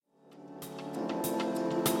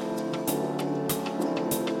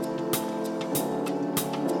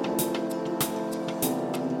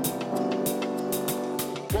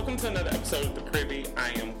episode of The Privy.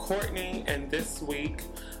 I am Courtney, and this week,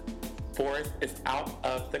 Forrest is out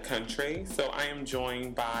of the country, so I am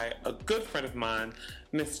joined by a good friend of mine,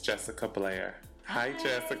 Miss Jessica Blair. Hi,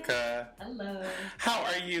 Jessica. Hello. How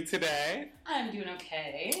are you today? I'm doing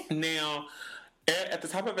okay. Now, at the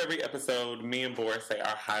top of every episode, me and Boris say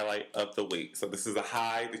our highlight of the week. So this is a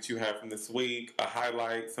high that you have from this week, a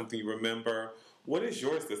highlight, something you remember. What is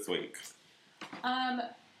yours this week?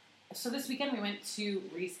 So this weekend we went to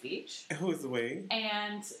Reese Beach. Who is we?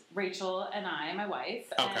 And Rachel and I, my wife,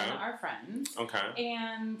 and our friends. Okay.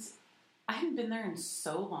 And I haven't been there in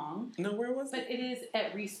so long. No, where was it? But it is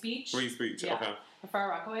at Reese Beach. Reese Beach, yeah, okay. The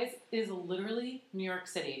Far Rockaways. It is literally New York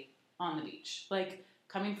City on the beach. Like,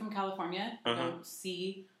 coming from California, you don't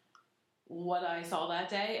see what I saw that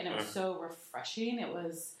day. And it was so refreshing. It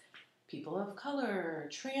was people of color,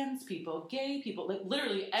 trans people, gay people. Like,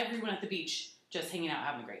 literally everyone at the beach just hanging out,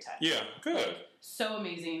 having a great time. Yeah, good. Like, so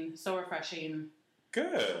amazing, so refreshing.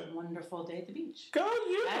 Good. A wonderful day at the beach. Go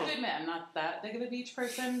you. I have to admit, I'm not that big of a beach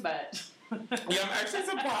person, but... Yeah, I'm actually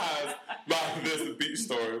surprised by this beach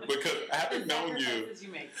story because having known you...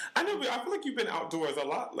 I know, but I feel like you've been outdoors a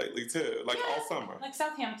lot lately, too. Like, all summer. Like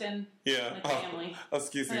Southampton. Yeah. Like family.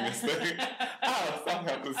 Excuse me, Miss Thing.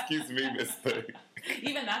 Southampton, excuse me, Miss Thing.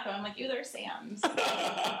 Even that, though, I'm like, there's Sam's.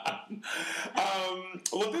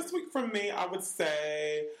 Well, this week for me, I would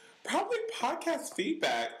say probably podcast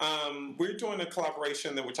feedback. We're doing a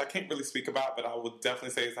collaboration which I can't really speak about, but I would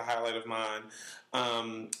definitely say it's a highlight of mine.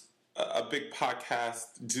 A big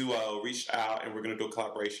podcast duo reached out, and we're going to do a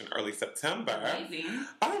collaboration early September. Amazing.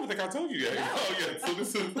 I don't think I told you yet. No. Oh, yeah. So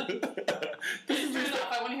this is...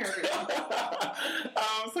 I want to hear it.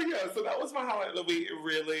 So that was my highlight of the week. It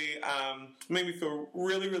really made me feel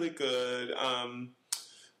really, really good,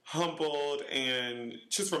 humbled, and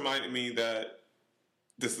just reminded me that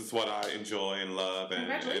this is what I enjoy and love.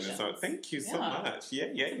 Congratulations. And thank you so much.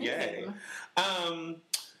 Yay.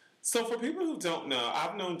 So for people who don't know,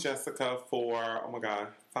 I've known Jessica for,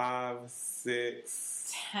 5,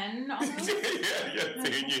 6... 10 almost?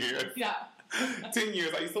 10 years. Yeah. 10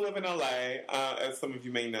 years. I used to live in LA, as some of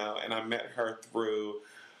you may know, and I met her through,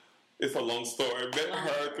 it's a long story, met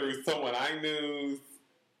her through someone I knew,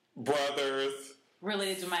 brothers.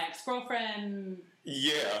 Related to my ex-girlfriend.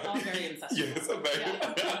 Yeah. All very incestuous. Yes, amazing.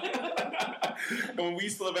 And when we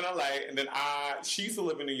used to live in LA, and then she used to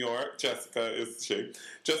live in New York. Jessica used to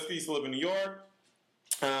live in New York.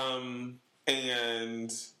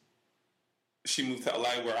 And she moved to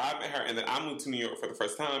LA where I met her, and then I moved to New York for the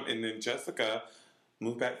first time, and then Jessica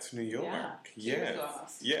moved back to New York. Yeah.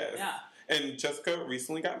 Yes. Yeah. And Jessica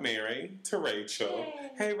recently got married to Rachel.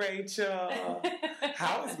 Yay. Hey, Rachel.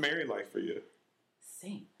 How is married life for you?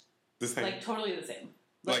 Same. The same? Like, totally the same.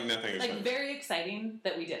 Like nothing. Like, very exciting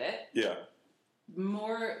that we did it. Yeah.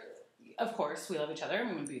 More, of course, we love each other and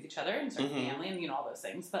we want to be with each other and start a family and, all those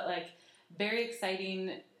things. But, like, very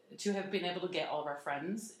exciting to have been able to get all of our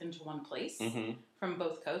friends into one place from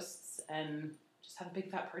both coasts and just have a big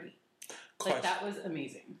fat party. Question. Like, that was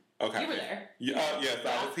amazing. Okay. You were there. Yes,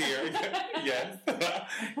 I was here. Yes.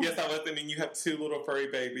 Yes, I was. And then you have 2 little furry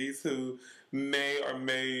babies who may or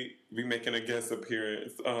may be making a guest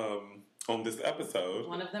appearance on this episode.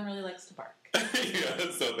 One of them really likes to bark.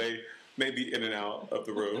 Yeah, so they may be in and out of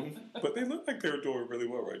the room. But they look like they're doing really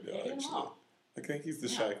well right now, actually. I think he's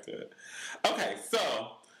distracted. Yeah. Okay,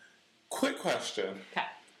 so, quick question. Okay.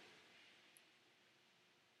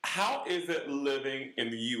 How is it living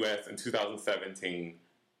in the U.S. in 2017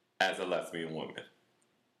 as a lesbian woman?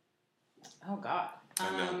 Oh, God.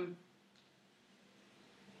 I know.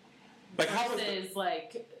 Like, how is it?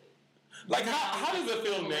 Like, how does it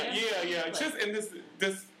feel now? Yeah. Like, just in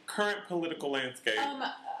this current political landscape.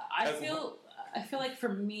 I feel like for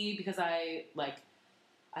me, because I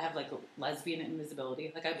have like lesbian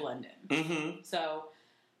invisibility, like I blend in. So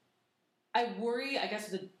I worry, I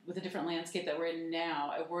guess, with the different landscape that we're in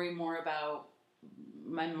now, I worry more about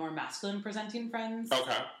my more masculine presenting friends.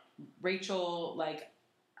 Okay. Rachel,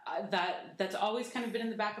 that's always kind of been in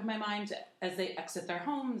the back of my mind as they exit their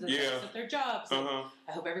homes, as they exit their jobs. Like,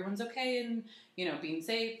 I hope everyone's okay and, being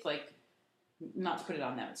safe. Like, not to put it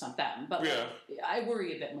on them, it's not them. But I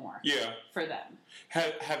worry a bit more for them.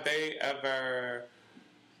 Have they ever,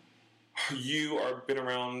 you or been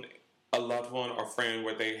around a loved one or friend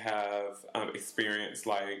where they have experienced,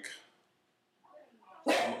 like,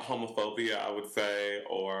 homophobia, I would say,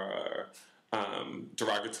 or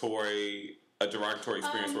derogatory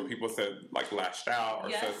experience where people said, like, lashed out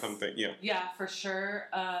or said something? Yeah, for sure.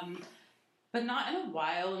 But not in a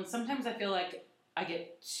while. And sometimes I feel like I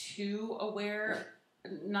get too aware,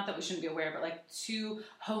 not that we shouldn't be aware, but like too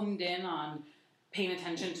honed in on paying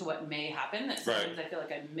attention to what may happen. That sometimes I feel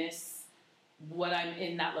like I miss what I'm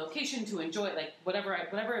in that location to enjoy, like whatever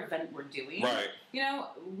event we're doing. Right. You know,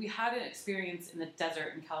 we had an experience in the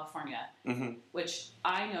desert in California, which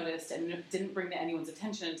I noticed and didn't bring to anyone's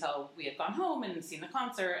attention until we had gone home and seen the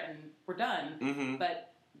concert and we're done.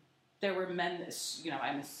 But there were men, you know,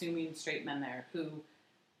 I'm assuming straight men there, who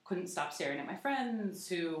couldn't stop staring at my friends,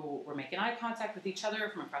 who were making eye contact with each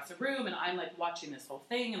other from across the room, and I'm like watching this whole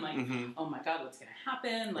thing and like, oh my God, what's going to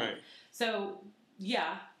happen? Like, so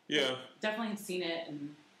yeah. Yeah, definitely have seen it,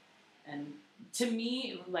 and to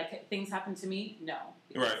me, like things happen to me. No,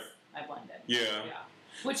 right? I blended. Yeah,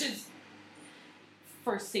 which is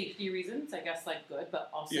for safety reasons, I guess, like good, but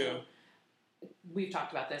also we've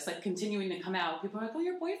talked about this, like continuing to come out. People are like, "Oh,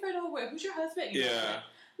 your boyfriend? Oh, who's your husband?" You know,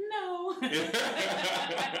 no,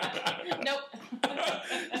 nope,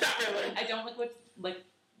 not really. I don't like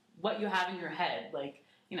what you have in your head, like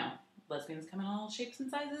you know. Lesbians come in all shapes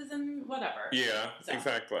and sizes and whatever. Yeah, so.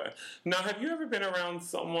 Exactly. Now, have you ever been around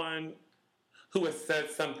someone who has said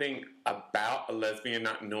something about a lesbian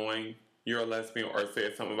not knowing you're a lesbian, or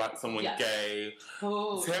said something about someone gay?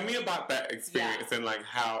 Oh. Tell me about that experience and like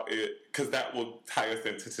how because that will tie us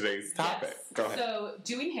into today's topic. Yes. Go ahead. So,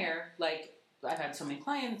 doing hair, like I've had so many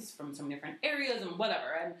clients from so many different areas and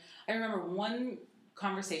whatever, and I remember one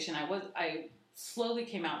conversation I slowly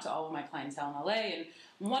came out to all of my clientele in LA, and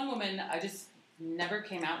one woman I just never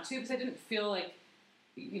came out to because I didn't feel like,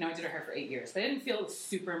 you know, I did her hair for 8 years, but I didn't feel it was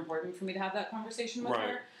super important for me to have that conversation with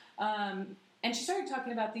her. And she started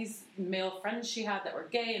talking about these male friends she had that were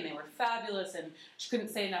gay and they were fabulous, and she couldn't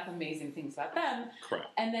say enough amazing things about them. Correct.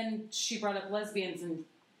 And then she brought up lesbians, and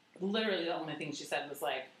literally the only thing she said was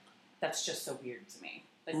like, "That's just so weird to me.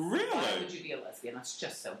 Like, really? Why would you be a lesbian? That's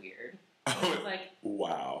just so weird." I was like,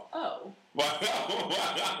 wow. Oh. Wow.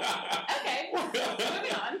 Okay.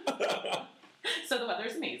 Moving on. So the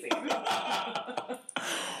weather's amazing.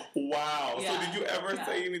 Wow. Yeah. So did you ever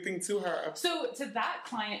say anything to her? So to that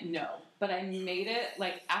client, no. But I made it,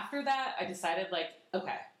 like, after that, I decided, like,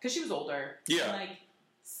 okay. Because she was older. Yeah. And, like,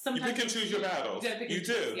 sometimes you pick and choose your battles. You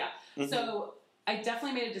do. Yeah. Mm-hmm. So I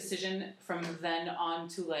definitely made a decision from then on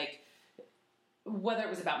to, like, whether it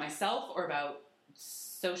was about myself or about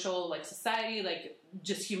social, like society, like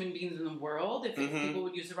just human beings in the world. If people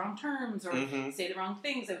would use the wrong terms or say the wrong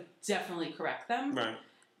things, I would definitely correct them. Right.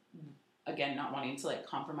 Again, not wanting to like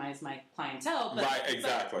compromise my clientele. But, right,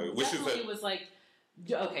 exactly. Which definitely was like,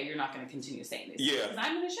 okay, you're not going to continue saying these things. Because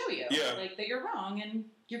I'm going to show you like that you're wrong and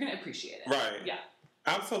you're going to appreciate it. Right. Yeah.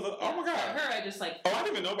 Absolutely. Oh my God. For her, I just like... Oh, I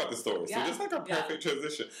didn't even know about the story. So just like a perfect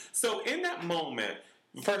transition. So in that moment...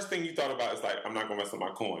 The first thing you thought about is like, I'm not going to mess up my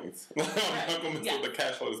coins. I'm not going to mess up the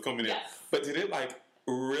cash flow that's coming in. But did it like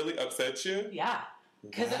really upset you? Yeah.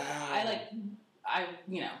 Because I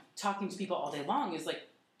you know, talking to people all day long is like,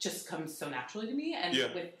 just comes so naturally to me. And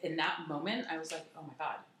in that moment, I was like, oh my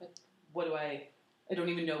God, what do I don't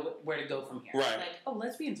even know where to go from here. Right. Like, oh,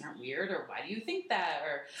 lesbians aren't weird, or why do you think that?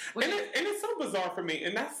 Or and it's so bizarre for me.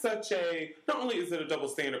 And that's such a, not only is it a double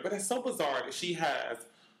standard, but it's so bizarre that she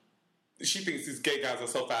thinks these gay guys are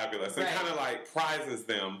so fabulous and kind of like prizes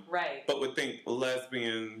them. Right. But would think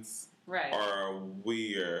lesbians are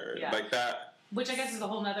weird. Like that. Which I guess is a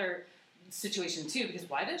whole nother situation too, because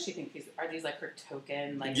why does she think these like her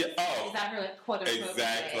token, like is that her like quote unquote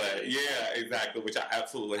exactly exactly, which I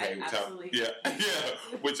absolutely hate,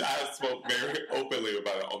 which I spoke very openly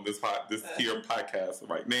about it on this here podcast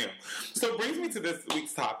right now. So it brings me to this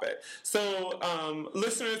week's topic. So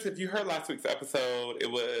listeners, if you heard last week's episode, it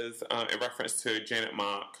was in reference to Janet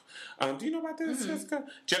Mock. Do you know about this, Jessica?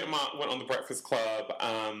 Janet Mock went on the Breakfast Club,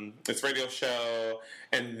 this radio show,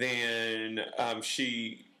 and then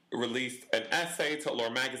she released an essay to Allure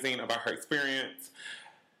magazine about her experience.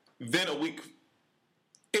 Then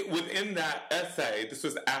within that essay, this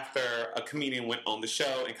was after a comedian went on the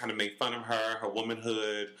show and kind of made fun of her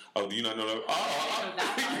womanhood. Oh, do you not know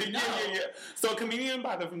that? Yeah. So a comedian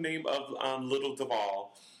by the name of Little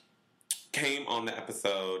Duvall came on the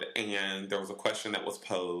episode, and there was a question that was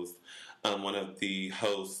posed. One of the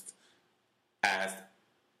hosts asked,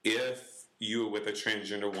 if you were with a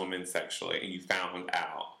transgender woman sexually and you found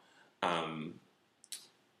out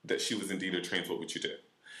that she was indeed a trans, what would you do?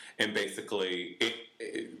 And basically,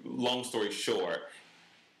 long story short,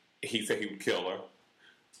 he said he would kill her.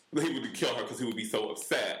 He would kill her because he would be so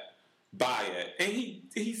upset by it. And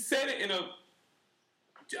he said it in a,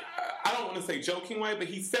 I don't want to say joking way, but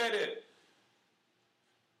he said it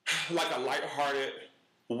like a lighthearted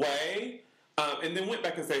way. And then went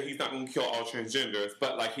back and said he's not going to kill all transgenders,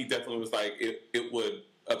 but like he definitely was like, it would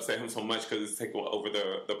upset him so much because it's taking over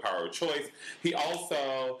the power of choice. He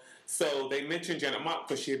also So they mentioned Janet Mock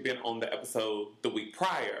because she had been on the episode the week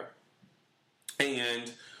prior. And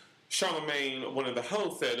Charlamagne, one of the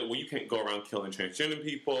hosts, said, well, you can't go around killing transgender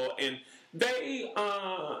people. And they,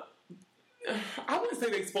 I wouldn't say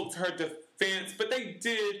they spoke to her defense, but they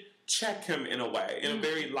did check him in a way, in a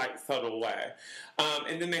very light, subtle way.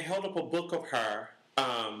 And then they held up a book of her,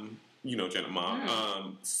 Janet Mock,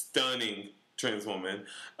 stunning trans woman.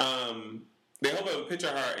 They held up a picture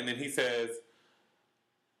of her, and then he says,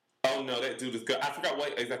 oh no, that dude is good. I forgot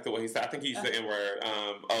exactly what he said. I think he used the N-word.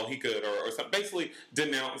 Oh, he good or something. Basically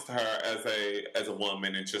denounced her as a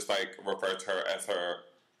woman and just like referred to her as her,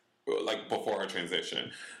 like before her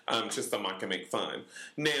transition. Just so I can make fun.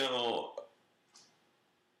 Now,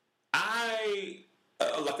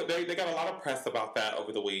 they got a lot of press about that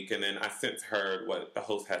over the week, and then I since heard what the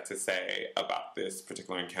host had to say about this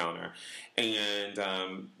particular encounter.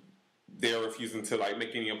 And they're refusing to like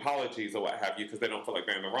make any apologies or what have you because they don't feel like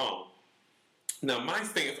they're in the wrong. Now, my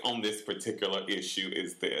stance on this particular issue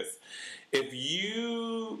is this: if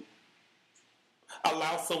you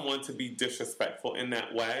allow someone to be disrespectful in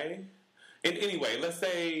that way, in any way, let's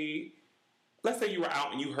say you were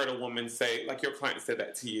out and you heard a woman say, like your client said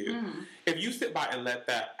that to you. If you sit by and let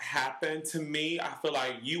that happen, to me, I feel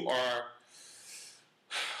like you are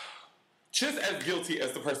just as guilty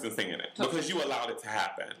as the person saying it because you allowed it to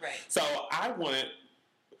happen. Right. So I'd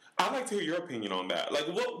like to hear your opinion on that. Like,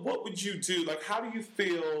 what would you do? Like, how do you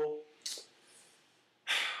feel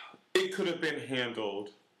it could have been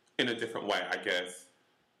handled in a different way, I guess,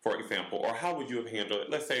 for example? Or how would you have handled it?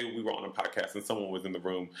 Let's say we were on a podcast and someone was in the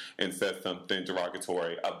room and said something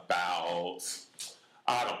derogatory about,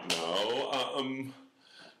 I don't know.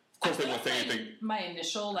 Of course, they won't say anything. My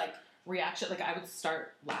initial, reaction, I would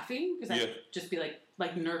start laughing because I would just be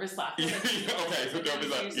nervous laughing. Okay, so nervous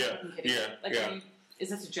laughing. Is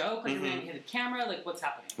this a joke? Like, am I going to hit a camera? Like, what's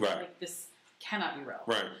happening? Right. This cannot be real.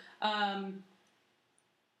 Right.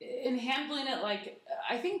 In handling it,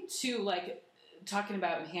 I think too, talking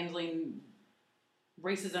about handling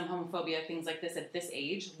racism, homophobia, things like this at this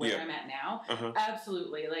age, where I'm at now,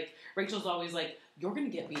 absolutely. Rachel's always you're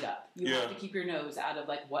going to get beat up. You have to keep your nose out of,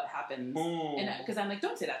 what happens. Because I'm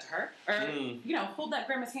don't say that to her. Or, hold that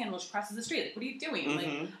grandma's hand while she crosses the street. What are you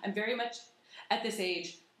doing? I'm very much, at this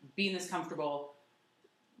age, being this comfortable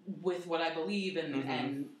with what I believe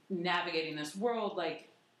and navigating this world,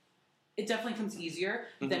 it definitely comes easier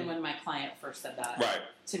than when my client first said that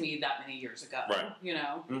to me that many years ago. Right.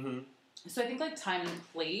 So I think time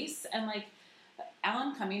and place, and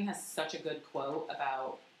Alan Cumming has such a good quote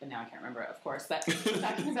about, and now I can't remember it, of course, but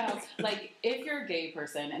talking about if you're a gay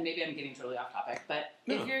person, and maybe I'm getting totally off topic, but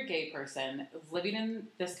if you're a gay person living in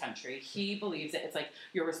this country, he believes that it's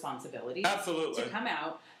your responsibility to come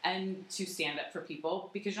out and to stand up for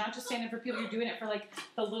people, because you're not just standing for people, you're doing it for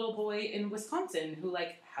the little boy in Wisconsin who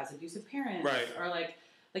has abusive parents, or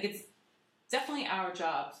it's definitely our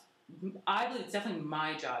job. I believe it's definitely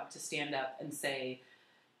my job to stand up and say,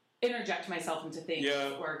 interject myself into things,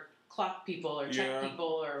 or clock people, or check people,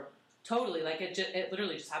 or totally. It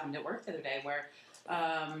literally just happened at work the other day where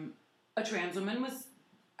a trans woman was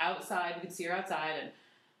outside. We could see her outside, and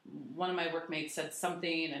one of my workmates said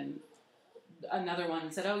something, and another one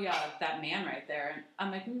said, "Oh yeah, that man right there." And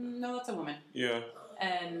I'm like, "No, that's a woman." Yeah.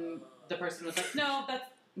 And the person was like, "No, that's."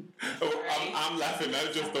 I'm laughing.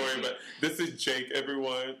 That's your story, but this is Jake,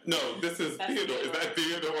 everyone. No, this is Theodore. Is that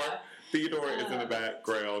Theodore? Yeah. Theodore is in the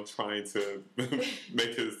background trying to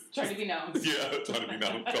make his... Trying to be known. Yeah, trying to be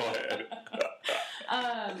known. Go ahead.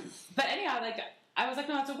 But anyhow, I was like,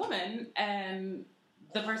 no, that's a woman. And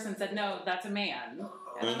the person said, no, that's a man.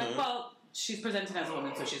 And I'm like, well, she's presented as a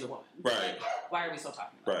woman, so she's a woman. Right. Why are we still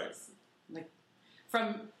talking about this?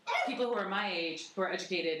 From people who are my age, who are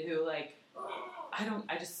educated, who,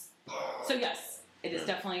 so yes, it is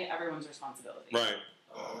definitely everyone's responsibility. Right.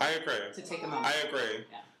 I agree. To take a moment. I agree.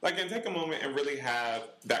 Yeah. And take a moment and really have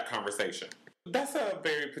that conversation. That's a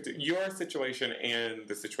very your situation and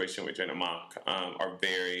the situation with Janet Mock are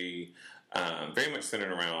very much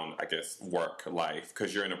centered around, I guess, work life,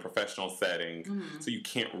 because you're in a professional setting, so you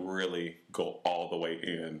can't really go all the way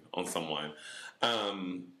in on someone.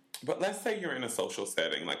 But let's say you're in a social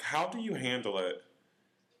setting. How do you handle it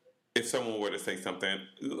if someone were to say something,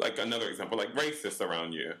 another example, racist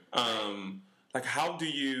around you? How do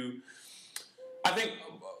you... I think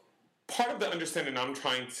part of the understanding I'm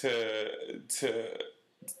trying to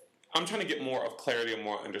get more of clarity and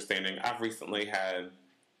more understanding. I've recently had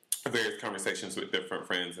various conversations with different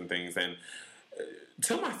friends and things, and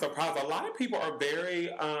to my surprise, a lot of people are very,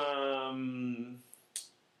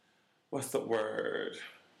 what's the word?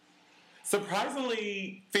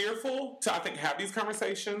 surprisingly fearful to, I think, have these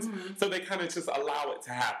conversations. Mm-hmm. So they kind of just allow it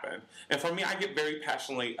to happen. And for me, I get very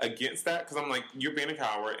passionately against that because I'm like, you're being a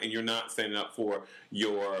coward and you're not standing up for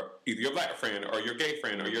either your black friend or your gay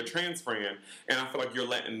friend or your trans friend. And I feel like you're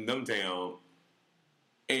letting them down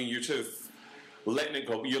and you're just letting it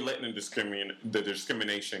go. You're letting the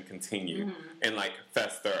discrimination continue and like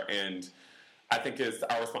fester. And I think it's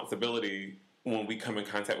our responsibility when we come in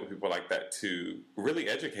contact with people like that to really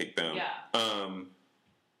educate them,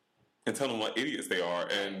 and tell them what idiots they are.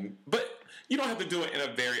 But you don't have to do it in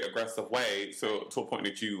a very aggressive way, so to a point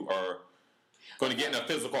that you are going to get in a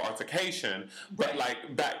physical altercation. But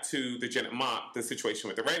like back to the Janet Mock, the situation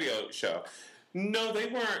with the radio show. No, they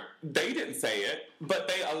weren't. They didn't say it, but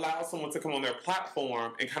they allowed someone to come on their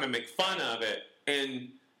platform and kind of make fun of it, and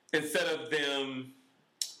instead of them.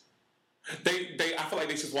 I feel like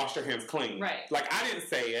they just washed their hands clean. Right. Like, I didn't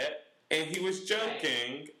say it, and he was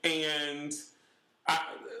joking, and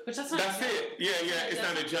but that's it. Yeah, it's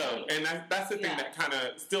not a joke. And that's the thing that kind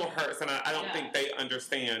of still hurts, and I don't think they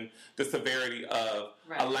understand the severity of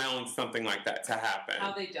allowing something like that to happen.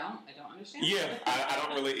 How they don't? I don't understand. Yeah, I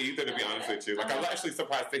don't really either, to be honest with you. Like, I was actually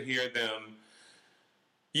surprised to hear them.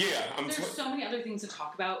 Yeah. There's so many other things to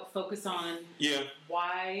talk about, focus on. Yeah.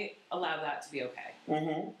 Why allow that to be okay?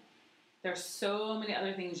 Mm-hmm. There's so many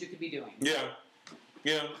other things you could be doing.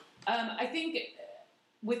 Yeah. I think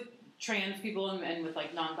with trans people and with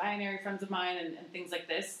like non-binary friends of mine and things like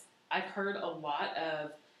this, I've heard a lot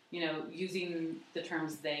of, using the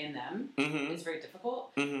terms they and them is very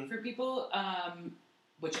difficult for people,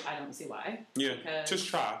 which I don't see why. Yeah, just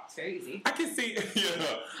try. It's very easy. I can see,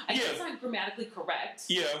 I guess it's not grammatically correct.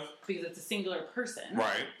 Yeah. Because it's a singular person.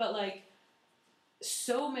 Right. But like,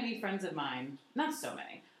 so many friends of mine, not so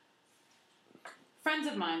many, friends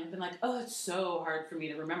of mine have been like, oh, it's so hard for me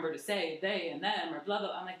to remember to say they and them or blah,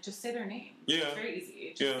 blah. I'm like, just say their name. Yeah. It's very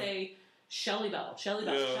easy. Just say Shelly Bell.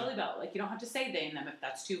 Like, you don't have to say they and them if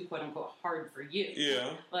that's too, quote unquote, hard for you.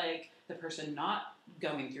 Yeah. Like, the person not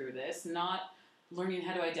going through this, not learning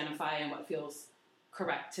how to identify and what feels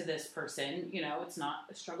correct to this person. It's not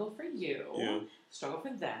a struggle for you. Yeah. It's a struggle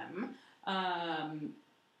for them.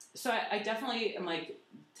 So I definitely am like,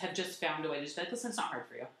 have just found a way to just be like, listen, it's not hard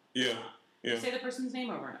for you. Yeah. Yeah. Say the person's name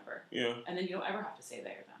over and over. Yeah. And then you don't ever have to say they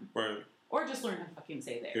or them. Right. Or just learn how to fucking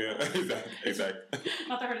say they. Yeah, exactly.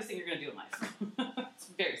 Not the hardest thing you're going to do in life. It's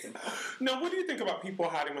very simple. No, what do you think about people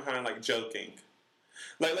hiding behind, like, joking?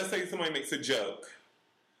 Like, let's say somebody makes a joke.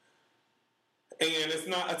 And it's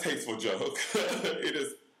not a tasteful joke.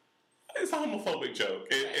 It's a homophobic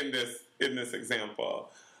joke in this example.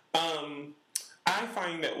 I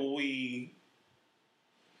find that we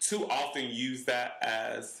too often use that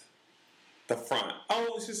as the front.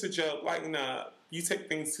 Oh, it's just a joke. Like, nah, you take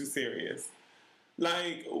things too serious.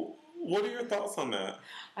 Like, what are your thoughts on that?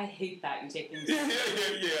 I hate that you take things Yeah.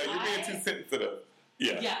 You're being too sensitive.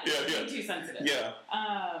 Yeah. Being too sensitive. Yeah.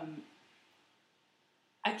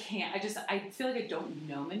 I can't. I feel like I don't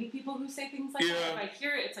know many people who say things like that. If I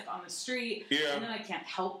hear it, it's like on the street. Yeah. And then I can't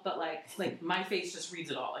help but like my face just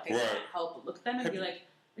reads it all. Like, I can't help but look at them and be like,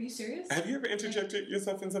 are you serious? Have you ever interjected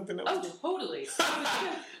yourself in something else? Oh, totally.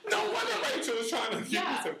 No wonder Rachel was trying to keep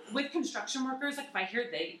you. With construction workers, like if I hear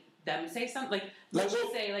them say something, like let's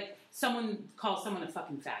just say like someone calls someone a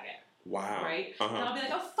fucking faggot. Wow. Right? And I'll be like,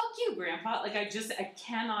 oh, fuck you, grandpa. Like, I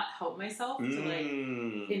cannot help myself to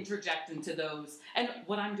like interject into those. And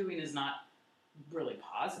what I'm doing is not really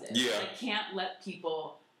positive. Yeah. I can't let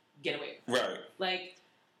people get away with it. Right. Like,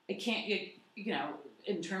 I can't,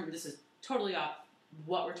 in terms, this is totally off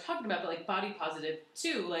what we're talking about, but like body positive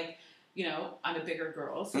too. Like, I'm a bigger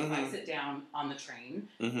girl, so if I sit down on the train,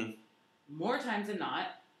 more times than not,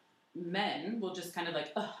 men will just kind of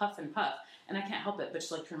like huff and puff, and I can't help it but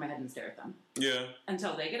just like turn my head and stare at them. Yeah.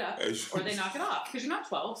 Until they get up or they knock it off because you're not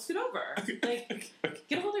 12. Scoot over. Like,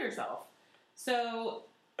 get a hold of yourself. So,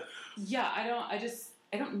 yeah,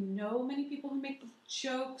 I don't know many people who make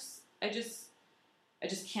jokes. I just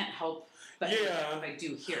can't help. But if I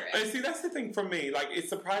do hear it. And see, that's the thing for me. Like, it's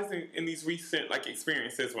surprising in these recent, like,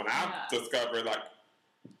 experiences when I've discovered, like,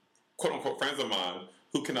 quote-unquote friends of mine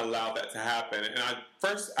who can allow that to happen. And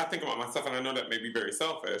I think about myself, and I know that may be very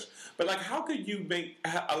selfish, but, like, how could you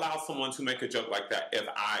allow someone to make a joke like that if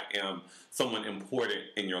I am someone important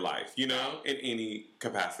in your life, in any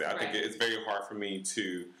capacity? I think it's very hard for me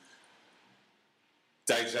to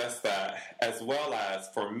digest that, as well as,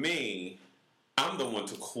 for me, I'm the one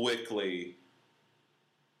to quickly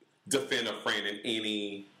defend a friend in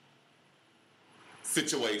any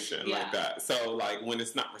situation like that. So, like, when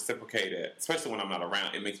it's not reciprocated, especially when I'm not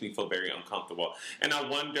around, it makes me feel very uncomfortable. And I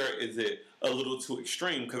wonder, is it a little too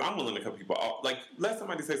extreme? Because I'm willing to cut people off. Like, let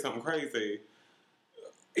somebody say something crazy,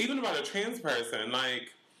 even about a trans person.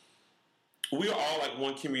 Like, we are all like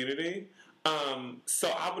one community. So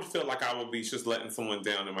I would feel like I would be just letting someone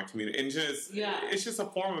down in my community, and just it's just a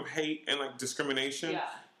form of hate and like discrimination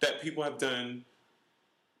that people have done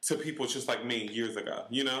to people just like me years ago,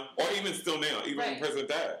 you know, or even still now, even in present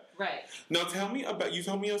day. Right. Now, tell me about, you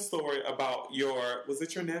told me a story about was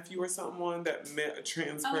it your nephew or someone that met a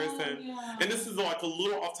trans person? Yeah. And this is like a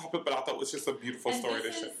little off topic, but I thought it was just a beautiful story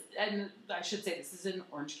to share. And I should say, this is in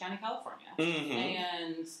Orange County, California. Mm-hmm.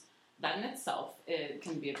 And that in itself, it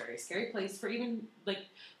can be a very scary place for even like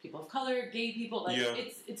people of color, gay people. Like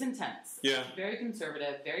it's intense. Yeah. It's very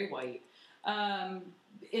conservative, very white.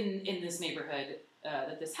 In this neighborhood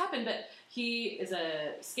that this happened, but he is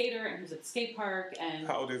a skater and he was at the skate park. And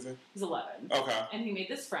how old is he? He's 11. Okay. And he made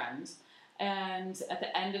this friend, and at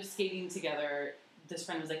the end of skating together, this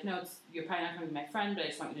friend was like, "No, you're probably not going to be my friend, but I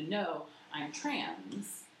just want you to know I'm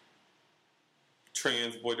trans."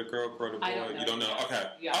 Trans, boy to girl, girl to boy. You don't know? Okay.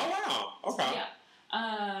 Yeah. Oh wow. Okay.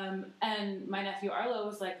 Yeah. And my nephew Arlo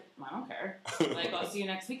was like, "I don't care. Like, I'll see you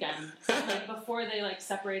next weekend." And, like, before they like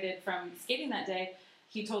separated from skating that day,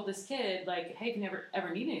 he told this kid, like, "Hey, if you ever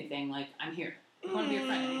need anything, like, I'm here. I want to be your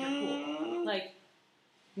friend. I think you're cool. Like,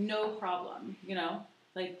 no problem, you know?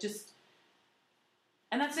 Like, just..."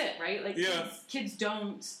 And that's it, right? Like, kids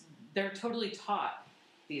don't... They're totally taught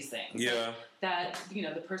these things. Yeah. Like, that, you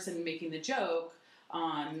know, the person making the joke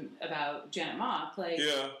about Janet Mock, like,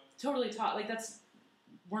 totally taught... Like, that's...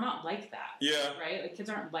 We're not like that. Yeah. Right? Like, kids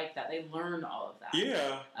aren't like that. They learn all of that.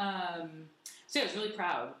 Yeah. So yeah, I was really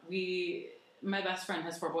proud. My best friend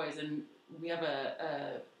has 4 boys, and we have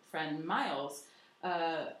a friend, Miles,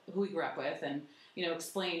 who we grew up with, and, you know,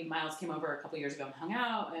 explained. Miles came over a couple years ago and hung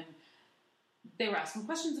out, and they were asking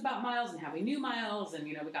questions about Miles and how we knew Miles, and,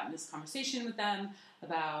 you know, we got in this conversation with them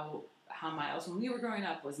about how Miles, when we were growing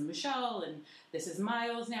up, was Michelle, and this is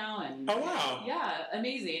Miles now, and... Oh, wow. Yeah,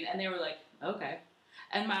 amazing. And they were like, okay.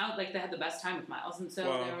 And Miles, like, they had the best time with Miles, and so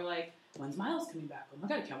they were like, when's Miles coming back? Oh my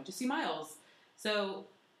God, I can't wait to see Miles. So...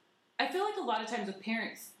 I feel like a lot of times with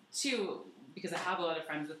parents, too, because I have a lot of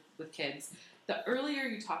friends with kids, the earlier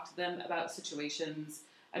you talk to them about situations...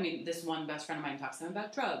 I mean, this one best friend of mine talks to them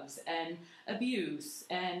about drugs and abuse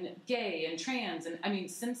and gay and trans. And, I mean,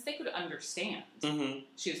 since they could understand,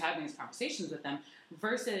 she was having these conversations with them,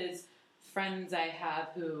 versus friends I have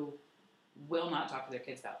who will not talk to their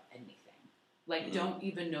kids about anything. Like, don't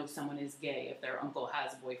even know someone is gay if their uncle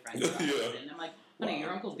has a boyfriend. And I'm like, honey,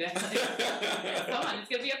 your uncle's gay. Like, come on, it's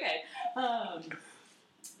going to be okay.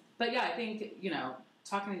 But yeah, I think, you know,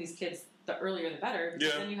 talking to these kids, the earlier the better.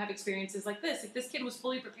 Because then you have experiences like this. Like, this kid was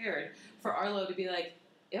fully prepared for Arlo to be like,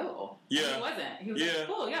 ew. Yeah. And he wasn't. He was like,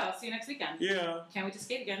 cool, I'll see you next weekend. Yeah. Can't wait to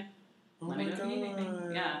skate again. Let me know if you need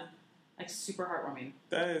anything. Yeah. Like, super heartwarming.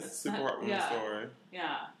 That is a super heartwarming story.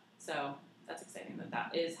 Yeah. So... That's exciting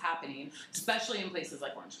that is happening, especially in places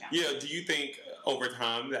like Orange County. Yeah, do you think over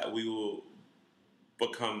time that we will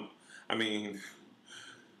become, I mean,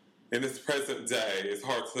 in this present day, it's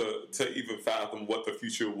hard to even fathom what the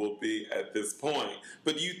future will be at this point.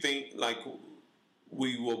 But do you think, like,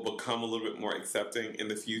 we will become a little bit more accepting in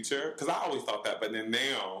the future? Because I always thought that, but then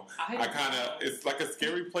now, I kind of, it's like a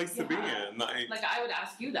scary place to be in. Like, I would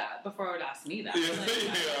ask you that before I would ask me that.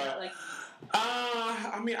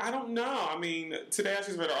 I mean, I don't know. I mean, today I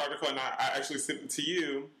just read an article, and I actually sent it to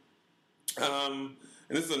you. And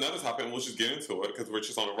this is another topic, and we'll just get into it because we're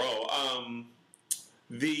just on a roll.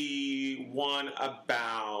 The one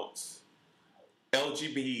about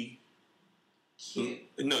LGB. Cute.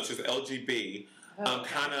 No, it's just LGB.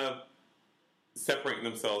 Kind of separating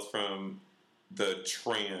themselves from the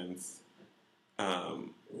trans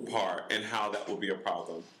part, and how that will be a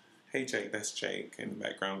problem. Hey, Jake, that's Jake in the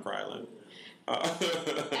background crying. And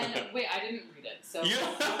wait, I didn't read it, so...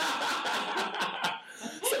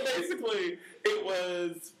 So basically, it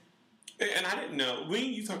was... And I didn't know.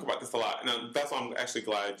 You talk about this a lot, and that's why I'm actually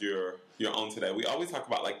glad you're on today. We always talk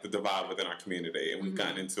about, like, the divide within our community, and we've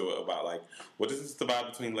gotten into it about, like, what is this divide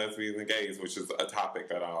between lesbians and gays, which is a topic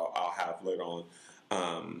that I'll have later on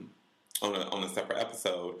a separate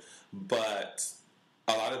episode. But...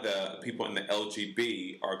 a lot of the people in the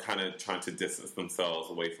LGB are kind of trying to distance themselves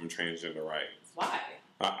away from transgender rights. Why?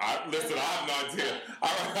 Listen, I have no idea.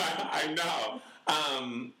 I know.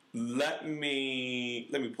 Let me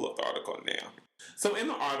pull up the article now. So in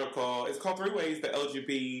the article, it's called 3 Ways the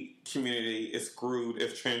LGBT Community is Screwed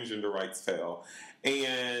If Transgender Rights Fail.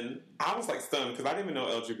 And I was like stunned because I didn't even know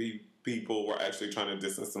people were actually trying to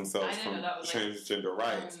distance themselves from transgender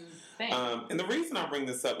rights. And the reason I bring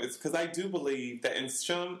this up is because I do believe that in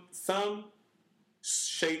some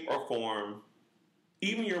shape or form,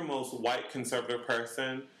 even your most white conservative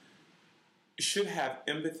person should have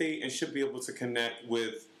empathy and should be able to connect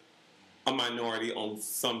with a minority on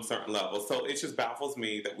some certain level. So it just baffles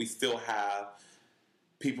me that we still have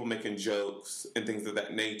people making jokes and things of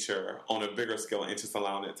that nature on a bigger scale and just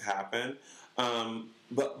allowing it to happen.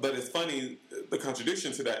 But it's funny, the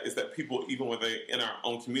contradiction to that is that people, even when they're in our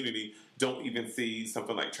own community, don't even see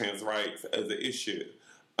something like trans rights as an issue.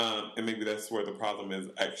 And maybe that's where the problem is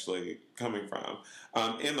actually coming from.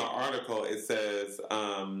 In the article, it says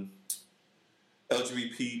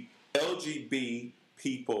LGBT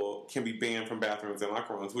people can be banned from bathrooms and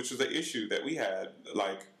locker rooms, which was an issue that we had,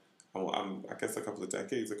 like, I guess a couple of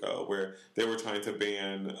decades ago, where they were trying to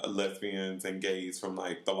ban lesbians and gays from,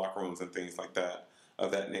 like, the locker rooms and things like that, of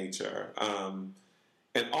that nature. And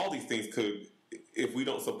all these things could, if we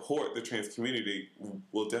don't support the trans community,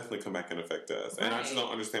 will definitely come back and affect us. Right. And I just don't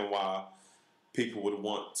understand why people would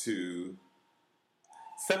want to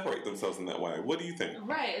separate themselves in that way. What do you think?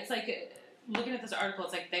 Right. It's like, looking at this article,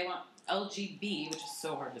 it's like they want LGB, which is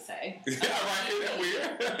so hard to say. Yeah, right. Isn't that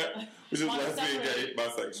weird? Which is lesbian, gay,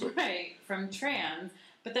 bisexual. Right. From trans.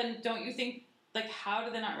 But then don't you think, like, how do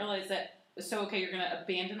they not realize that, so, okay, you're going to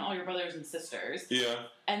abandon all your brothers and sisters. Yeah.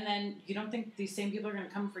 And then you don't think these same people are going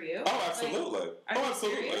to come for you? Oh, absolutely. Like,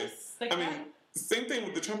 absolutely. Like, I mean, same thing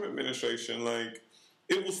with the Trump administration. Like,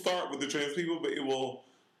 it will start with the trans people, but it will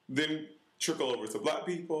then trickle over to black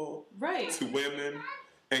people, right, to women,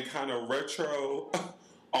 and kind of retro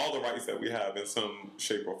all the rights that we have in some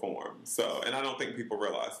shape or form. So, and I don't think people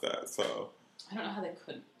realize that. So, I don't know how they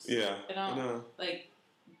couldn't. Yeah. I know. Like,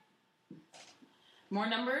 more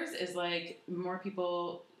numbers is like more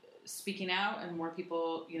people speaking out and more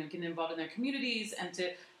people, getting involved in their communities, and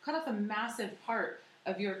to cut off a massive part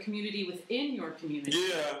of your community within your community.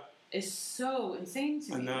 Yeah. Is so insane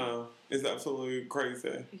to me. I know. It's absolutely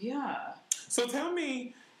crazy. Yeah. So tell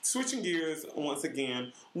me, switching gears once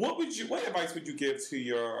again, what advice would you give to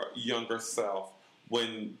your younger self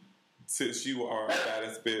since you are a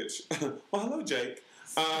badass bitch? Well, hello, Jake.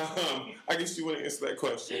 I guess you want to answer that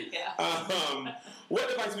question. Yeah. What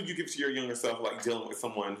advice would you give to your younger self, like dealing with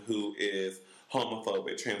someone who is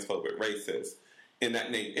homophobic, transphobic, racist, in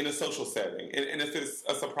a social setting? And if it's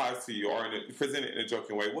a surprise to you or presented in a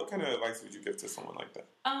joking way, what kind of advice would you give to someone like that?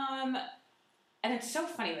 And it's so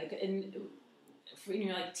funny, like when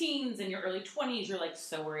you're like teens and your early 20s, you're like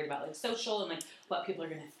so worried about like social and like what people are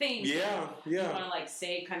going to think. Yeah, yeah. You want to like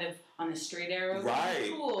stay kind of on the straight arrow. Right.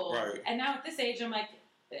 Cool. Right. And now at this age, I'm like,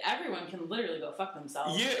 everyone can literally go fuck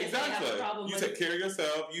themselves. Yeah, exactly. You take care of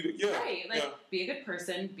yourself. Right. Like, be a good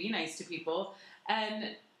person. Be nice to people.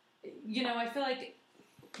 And, I feel like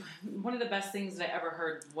one of the best things that I ever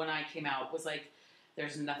heard when I came out was like,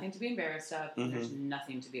 there's nothing to be embarrassed of. Mm-hmm. There's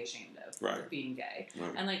nothing to be ashamed of being gay.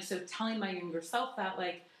 Right. And, like, so telling my younger self that,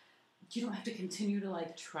 like, you don't have to continue to,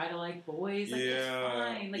 like, try to like boys. Like, it's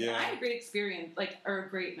fine. Like, I had a great experience,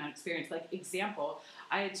 example.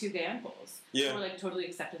 I had 2 gay uncles who were, like, totally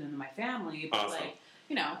accepted into my family. But, awesome. like,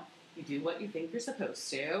 you do what you think you're supposed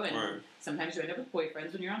to. And sometimes you end up with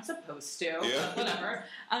boyfriends when you're not supposed to. But whatever.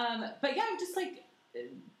 But, yeah, just, like,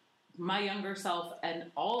 my younger self and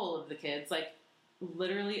all of the kids, like,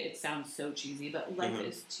 literally, it sounds so cheesy, but life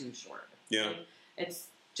is too short. Yeah. Like, it's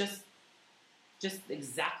just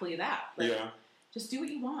exactly that. Like, just do what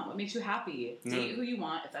you want. What makes you happy. Date who you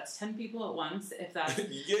want. If that's 10 people at once. If that's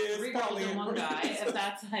 3 girls and 1 guy. If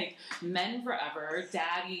that's like men forever,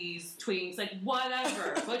 daddies, twinks, like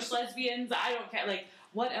whatever. Butch lesbians, I don't care. Like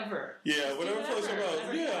whatever. Yeah, whatever floats your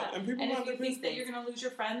boat. Yeah, and people if you think that you're going to lose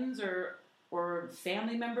your friends or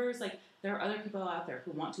family members, like there are other people out there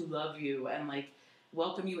who want to love you and like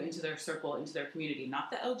welcome you into their circle, into their community.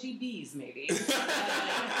 Not the LGBs, maybe. You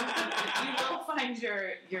will find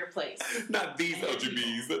your place. Not these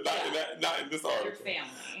LGBs. Not in this article. Your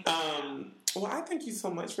family. Well, I thank you so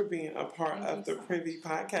much for being a part of the Privy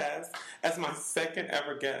Podcast as my second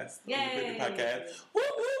ever guest on the Privy Podcast. Woo,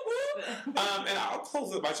 woo, woo. And I'll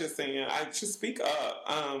close it by just saying, I just speak up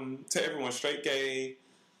to everyone, straight, gay,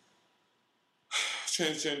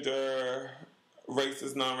 transgender,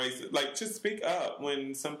 racist, non-racist. Like, just speak up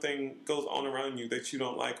when something goes on around you that you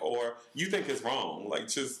don't like or you think is wrong. Like,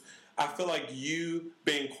 just, I feel like you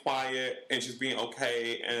being quiet and just being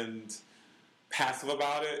okay and passive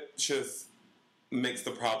about it just makes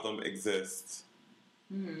the problem exist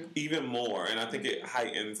even more. And I think it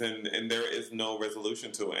heightens, and there is no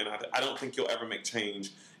resolution to it. And I don't think you'll ever make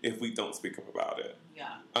change if we don't speak up about it.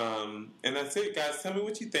 Yeah. And that's it, guys. Tell me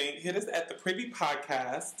what you think. Hit us at The Pretty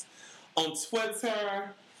Podcast on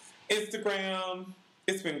Twitter, Instagram.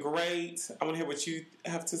 It's been great. I want to hear what you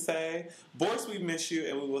have to say. Boris, we miss you,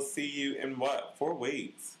 and we will see you in 4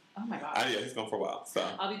 weeks? Oh my God. Yeah, he's gone for a while. So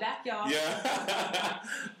I'll be back, y'all. Yeah.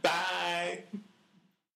 Bye.